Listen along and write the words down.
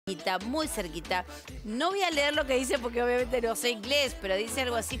muy cerquita. No voy a leer lo que dice porque obviamente no sé inglés, pero dice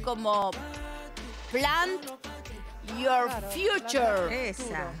algo así como plant your future.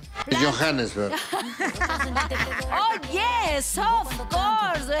 Esa. Johannesburg. Oh, yes, of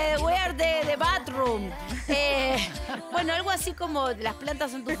course. Where the bathroom. Bueno, algo así como las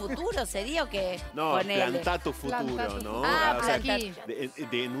plantas son tu futuro, ¿sería o qué? No, plantá tu futuro, ¿no? Ah, o sea, aquí.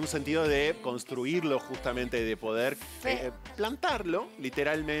 en un sentido de construirlo justamente, de poder plantarlo,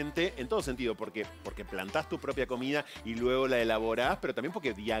 literalmente, en todo sentido, porque plantás tu propia comida y luego la elaborás, pero también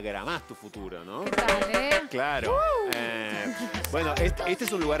porque diagramás tu futuro, ¿no? ¿Qué tal, Claro. Bueno, este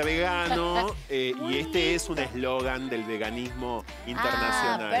es un lugar vegano y este es un eslogan del veganismo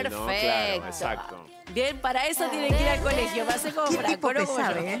internacional, perfecto. ¿no? Claro, exacto. Bien, para eso tienen que ir al colegio, para ser como Franco, ¿no? Como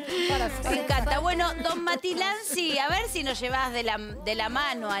sabe, yo. Me encanta. Bueno, don Matilanzi, a ver si nos llevas de la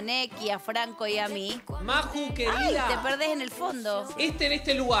mano a Neki, a Franco y a mí. Maju, querida. Ay, te perdés en el fondo. En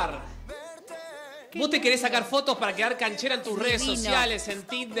este lugar. ¿Vos te querés sacar fotos para quedar canchera en tus redes sociales, en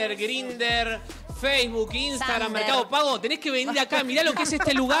Tinder, Grindr, Facebook, Instagram, Sander. Mercado Pago? Tenés que venir acá. Mirá lo que es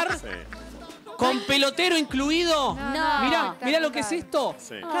este lugar. Sí. Con pelotero incluido. No. Mirá lo que es esto.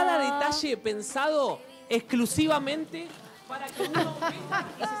 Sí. Cada detalle pensado exclusivamente para que uno venga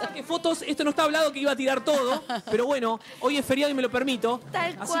y se saque fotos. Esto no está hablado que iba a tirar todo, pero bueno, hoy es feriado y me lo permito.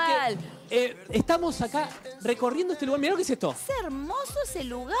 Tal Así cual. que estamos acá recorriendo este lugar. Mirá lo que es esto. Es hermoso ese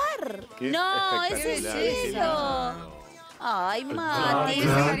lugar. Qué No, es el espectacular, qué cielo. Ay, Mati.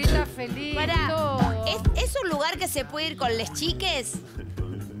 Esa carita feliz. Pará, todo. ¿es un lugar que se puede ir con les chiques?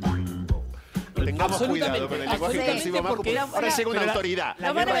 Tengamos cuidado con el lenguaje absolutamente, intensivo, Maju, porque porque ahora llega una pero autoridad.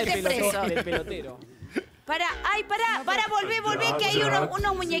 Lo van a guerra meter preso. del pelotero. Pará, volvé, que hay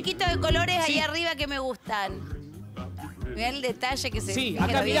unos muñequitos de colores ahí arriba que me gustan. Mirá el detalle que se Sí, fija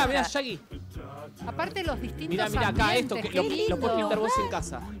acá la mirá, vieja. Shaggy. Aparte los distintos Mirá acá esto, ambientes, que qué lo lindo. puedes pintar vos en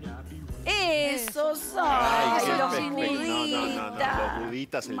casa. Esos son Ay, qué los espectacular. No, buditas. los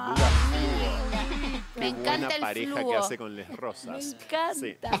buditas, el Mamma Buda mía. Me Qué encanta buena el pareja flujo. que hace con les Me rosas. encanta,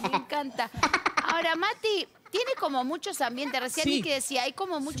 Sí. me encanta. Ahora, Mati, tiene como muchos ambientes. Recién Sí. Niki decía, hay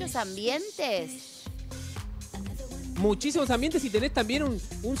como muchos ambientes. Muchísimos ambientes y tenés también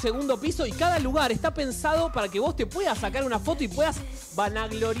un segundo piso y cada lugar está pensado para que vos te puedas sacar una foto y puedas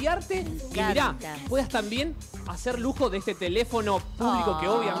vanagloriarte y mirá, puedas también hacer lujo de este teléfono público que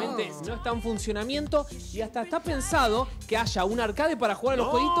obviamente no está en funcionamiento y hasta está pensado que haya un arcade para jugar a los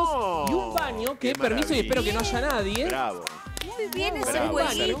No. jueguitos y un baño que, Qué permiso y espero que no haya nadie, Bravo. Muy bien ese Bravo,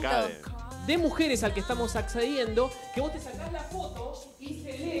 jueguito. arcade. de mujeres al que estamos accediendo, que vos te sacás la foto y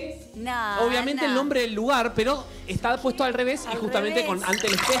se lee No, obviamente el no. nombre del lugar, pero está puesto al revés y justamente revés. ante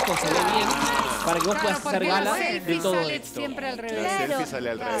el espejo se ve bien para que vos Claro, puedas porque hacer gala la de selfie todo sale esto. siempre al La revés. selfie sale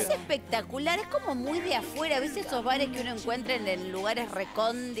al revés. Es espectacular, es como muy de afuera. ¿Viste esos bares que uno encuentra en lugares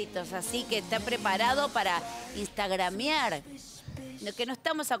recónditos así, que está preparado para instagramear? Lo que no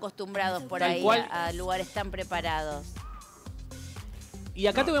estamos acostumbrados por Tal ahí cual. a lugares tan preparados. Y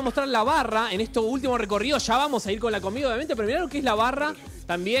acá te voy a mostrar la barra en este último recorrido. Ya vamos a ir con la comida, obviamente, pero mirá lo que es la barra.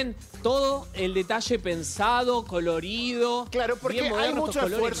 También todo el detalle pensado, colorido. Claro, porque bien hay moderno, mucho estos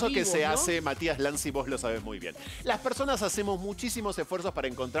colores esfuerzo que vivos, se ¿no? hace, Matías Lanzi, vos lo sabés muy bien. Las personas hacemos muchísimos esfuerzos para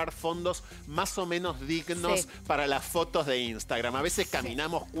encontrar fondos más o menos dignos Sí. para las fotos de Instagram. A veces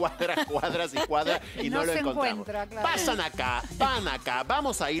caminamos cuadras y no No lo se encontramos. encuentra, claro. Pasan acá, van acá,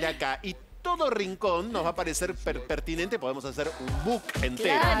 vamos a ir acá y todo rincón nos va a parecer pertinente. Podemos hacer un book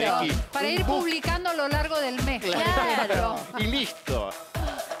entero, Claro. Neki. Para Un ir book. publicando a lo largo del mes. Claro. Y listo.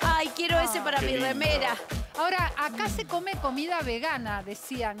 Ay, quiero ese para Qué mi lindo. remera. Ahora, acá se come comida vegana,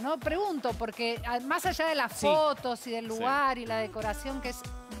 decían, ¿no? Pregunto, porque más allá de las fotos y del lugar y la decoración que es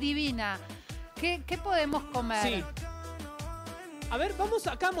divina, ¿qué podemos comer? Sí. A ver, vamos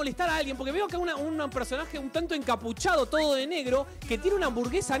acá a molestar a alguien, porque veo acá un personaje un tanto encapuchado, todo de negro, que tiene una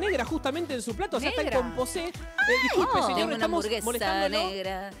hamburguesa negra justamente en su plato, o sea, está en ¿Negra? composé. Disculpe, señor, Tengo una estamos hamburguesa molestándolo.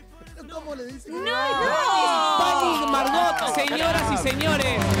 negra. ¿Cómo le dicen? Pani Margot, señoras y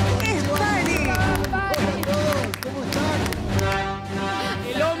señores. ¿Cómo están?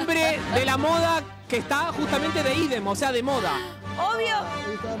 El hombre de la moda que está justamente de idem, o sea, de moda. Obvio.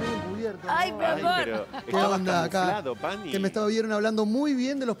 Ahí está medio encubierto. Ay, ¿no? mi amor. pero ¿Qué estabas onda acá? camuflado, Pani. Que me vieron hablando muy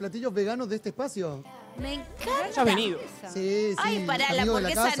bien de los platillos veganos de este espacio. Me encanta. Ya has venido. Sí, sí. Ay, pará, la amigo de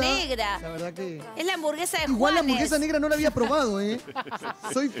hamburguesa casa. negra. La verdad que... Es la hamburguesa de Igual la Juanes. hamburguesa negra no la había probado, ¿eh?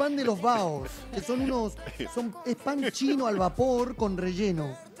 Soy fan de los baos, que son es pan chino al vapor con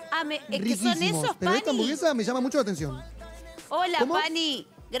relleno. Ah, es que Riquísimos. son esos, Pero esta Pani. hamburguesa me llama mucho la atención. Hola, ¿Cómo? Pani.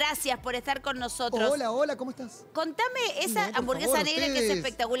 Gracias por estar con nosotros. Hola, hola, ¿cómo estás? Contame esa No, por hamburguesa favor, negra que es ustedes.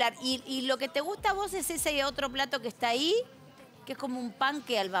 espectacular. Y lo que te gusta a vos es ese otro plato que está ahí. que es como un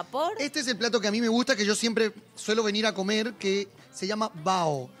panque al vapor. Este es el plato que a mí me gusta, que yo siempre suelo venir a comer, que se llama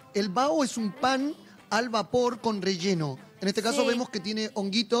bao. El bao es un pan al vapor con relleno. En este caso Sí. vemos que tiene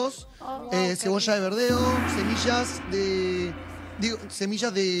honguitos, Oh, cebolla de verdeo,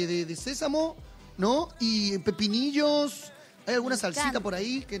 semillas de sésamo, ¿no? Y pepinillos. Hay alguna Me salsita encanta. por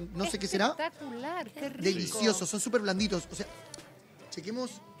ahí que no sé qué será. Espectacular, qué rico. Deliciosos, son súper blanditos. O sea, chequemos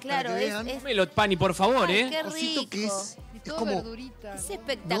Claro, para que vean. es Dámelo, Pani, por favor, Ay, qué Cosito que rico. Y es todo como... verdurita. Es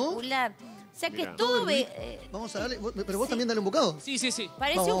espectacular. O sea que Mirá. es todo... Vamos a darle, pero vos también dale un bocado. Sí, sí, sí.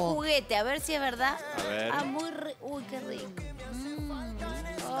 parece un Vamos. juguete, a ver si es verdad. A ver. Ah, uy, qué rico.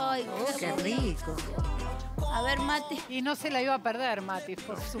 Ay, Qué rico. A ver, Mati. Y no se la iba a perder, Mati,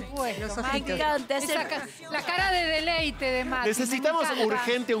 por supuesto. Los Mati. ojitos. Me encanta Esa la cara de deleite de Mati. Necesitamos me encanta.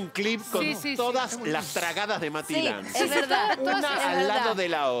 urgente un clip con Sí, sí, sí. todas las tragadas de Mati Sí, Lan. es verdad. todas Una es al verdad. lado de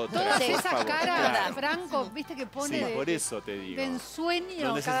la otra. Todas Sí, por esas favor. caras, Claro. Franco, viste que pone Sí, de, por eso te digo. de ensueño.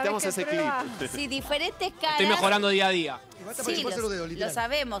 Lo necesitamos cada vez ese que prueba. clip. Sí, diferentes caras. Estoy mejorando día a día. Y basta para Sí, chuparse los dedos, lo literal.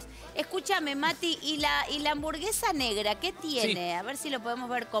 sabemos. Escúchame, Mati, ¿y la hamburguesa negra qué tiene? A ver si lo podemos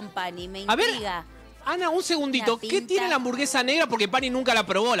ver con Pani. Me A ver, intriga. Ana, un segundito. Una ¿Qué pinta. tiene la hamburguesa negra? Porque Pani nunca la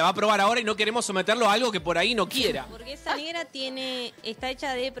probó, la va a probar ahora y no queremos someterlo a algo que por ahí no quiera. La hamburguesa negra está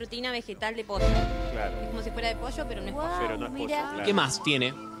hecha de proteína vegetal de pollo. Claro. Es como si fuera de pollo, pero no es pollo. Guau, Pero no es pollo, mirá. claro. ¿Qué más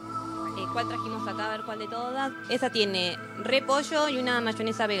tiene? ¿Cuál trajimos acá? A ver cuál de todas. Esa tiene repollo y una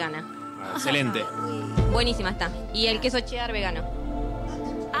mayonesa vegana. Excelente. Buenísima está. Y el queso cheddar vegano.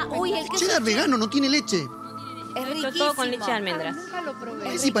 Ah, uy, el queso Cheddar vegano, no tiene leche. es Esto riquísimo. todo con leche de almendras. Nunca lo probé.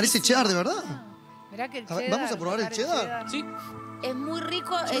 Ay, sí, parece cheddar, de verdad. Mirá que el A ver, cheddar, ¿vamos a probar el tocar cheddar? Sí. Es muy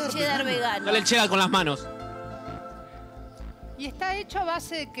rico el Cheddar cheddar vegano. Dale el cheddar con las manos. Y está hecho a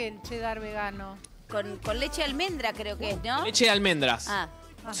base de que el cheddar vegano. Con leche de almendra creo que es, ¿no? Leche de almendras. Ah,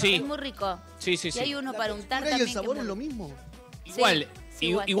 Sí. es muy rico. Sí, sí, Y sí. hay uno para untar ¿Y también. el sabor que es lo mismo? Igual. sí,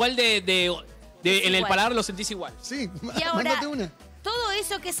 igual igual. en el igual. paladar lo sentís igual. Sí, Y ahora, mándate una. todo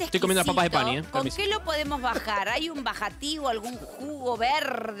eso que es Estoy comiendo las papas de Pani, exquisito, permiso. ¿con qué lo podemos bajar? ¿Hay un bajativo, algún jugo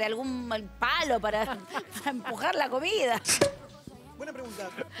verde, algún palo para empujar la comida? Buena pregunta.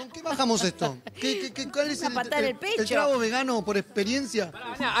 ¿Con qué bajamos esto? ¿Cuál es Una patada en el pecho. el trago vegano por experiencia?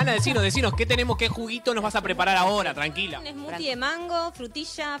 Ana, decinos, ¿qué tenemos, qué juguito nos vas a preparar ahora? Tranquila. Un smoothie de mango,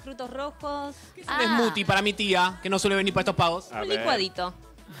 frutilla, frutos rojos. Un smoothie para mi tía, que no suele venir para estos pagos. A Un ver. licuadito.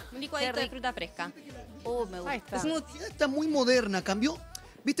 Un licuadito Qué de rico. fruta fresca. Me gusta. Ahí está. Smoothie. Ya está muy moderna, cambió.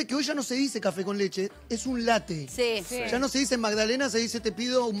 Viste que hoy ya no se dice café con leche, es un latte. Sí. Sí. Ya no se dice Magdalena, se dice te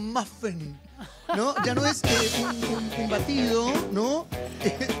pido un muffin. ¿No? Ya no es un batido, ¿no?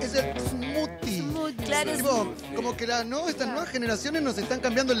 Es el smoothie. Claro, Tipo, como que estas nuevas generaciones nos están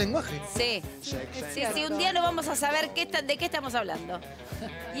cambiando el lenguaje. Sí. Sí, un día lo vamos a saber de qué estamos hablando.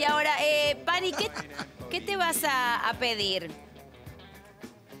 Y ahora, Pani, ¿qué te vas a pedir?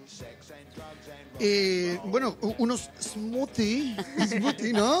 Bueno, unos smoothie,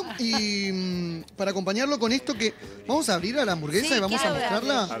 ¿no? Y para acompañarlo con esto que vamos a abrir a la hamburguesa Sí, y vamos a quiero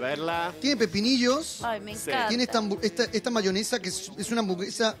mostrarla. A verla. Tiene pepinillos, Ay, me Sí. encanta. tiene esta mayonesa que es una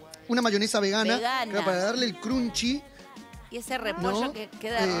hamburguesa, una mayonesa vegana, Vegana. que para darle el crunchy. Y ese repollo ¿No? que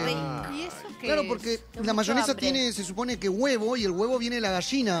queda rico. ¿Y eso qué Claro, es? porque Tengo la mucho mayonesa hambre. tiene, se supone que huevo y el huevo viene de la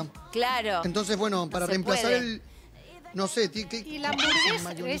gallina. Claro. Entonces, bueno, para se reemplazar puede. el... No sé, Y la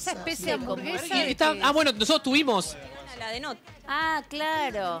hamburguesa, esa especie de Sí, como hamburguesa. Y de está- que- bueno, nosotros tuvimos. La de not. Ah,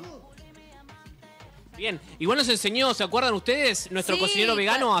 claro. Bien, igual nos enseñó, ¿se acuerdan ustedes? Nuestro Sí, cocinero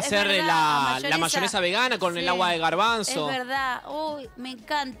vegano a es hacer verdad, la mayonesa vegana con el Sí, agua de garbanzo. Es verdad. Uy, me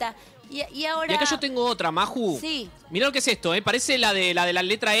encanta. Y ahora... Y acá yo tengo otra, Maju. Sí. Mirá lo que es esto, ¿eh? Parece la de la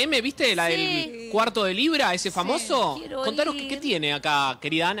letra M, ¿viste? La Sí. del cuarto de libra, ese famoso. quiero Contanos ir. qué tiene acá,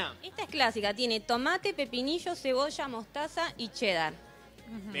 querida Ana. Esta es clásica. Tiene tomate, pepinillo, cebolla, mostaza y cheddar.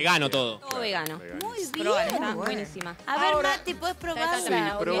 Vegano todo. Todo vegano. Muy bien. Probala, está buenísima. A ver, Ahora- Mati, ¿puedes Está probarla?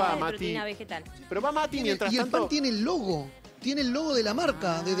 hecha probá, obviamente de Mati. proteína vegetal. Pero va Mati mientras Y el tanto. pan tiene el logo. Tiene el logo de la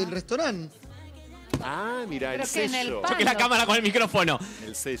marca, del restaurante. Ah, mira, el Pero que en el sello. pan- Choque la cámara con el micrófono.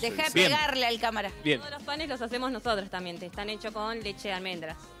 El sello. Deja de el sello. Bien. pegarle al cámara. Bien. Todos los panes los hacemos nosotros también. Están hechos con leche de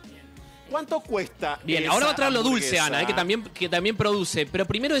almendras. ¿Cuánto cuesta? Bien, esa ahora va a traer lo dulce, hamburguesa? Ana, que también produce. Pero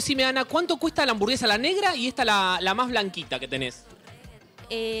primero decime, Ana, ¿cuánto cuesta la hamburguesa, la negra y esta la más blanquita que tenés?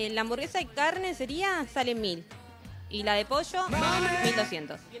 La hamburguesa de carne sale 1000. Y la de pollo,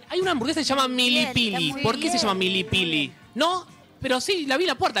 1200. Hay una hamburguesa que se llama Bien, Milipili. está muy ¿Por qué se bien. llama Milipili? ¿No? Pero sí, la vi en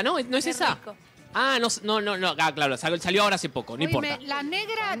la puerta, ¿no? ¿No es Qué esa? rico. Ah, no. Ah, claro, salió ahora hace poco, no Oíme, importa. la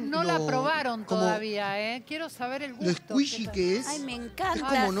negra no la Lo- probaron como- todavía, ¿eh? Quiero saber el Lo gusto. squishy ¿Qué que es. Ay, me Es encanta.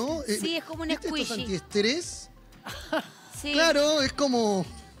 como, ¿no? Sí, es como un ¿viste estos squishy. antiestrés? Sí. Claro, es como...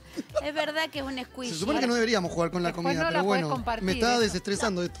 Es verdad que es un Se squishy. supone que no deberíamos jugar con la Después comida, no la pero podés bueno, compartir, me está eso.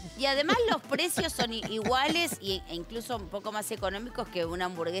 desestresando esto. Y además los precios son iguales e incluso un poco más económicos que una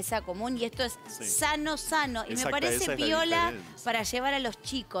hamburguesa común. Y esto es sano. Y me Exacto, parece esa es la piola diferencia. para llevar a los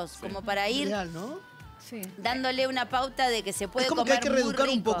chicos, como para ir Real, ¿no? Sí. dándole una pauta de que se puede Es como que comer hay que reeducar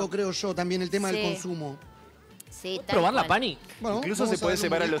muy un rico. poco, creo yo, también el tema del Sí. consumo. Sí, tal ¿Probarla, cual. Pani? Bueno, Incluso vamos se puede darle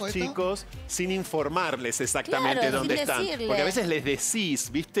un llevar a los mordisco esta. chicos sin informarles exactamente Claro, dónde sin están. decirle. Porque a veces les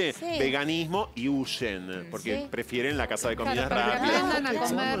decís, ¿viste? Sí. Veganismo y huyen. Porque Sí. prefieren la casa de comida Claro, para que rápida. aprendan a Claro,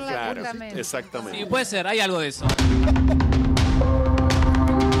 comerla Claro, puramente. exactamente. Sí, puede ser, hay algo de eso.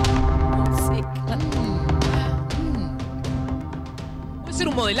 Sí. Puede ser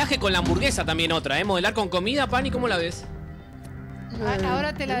un modelaje con la hamburguesa también otra, ¿eh? Modelar con comida, Pani, ¿cómo la ves?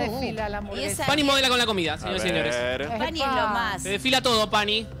 Ahora te la no. desfila la Y hamburguesa. esa Pani que- modela con la comida, A señores y señores. ver, Pani es lo más. Se desfila todo,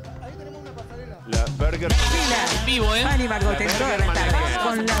 Pani. la burger. Vivo, ¿eh? Pani Margoten toda la tarde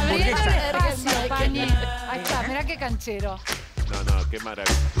con la hamburguesa. Despacio, Pani. Ahí está, mirá qué canchero. No, qué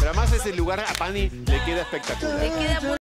maravilla. Pero además ese lugar a Pani le queda espectacular. Le queda muy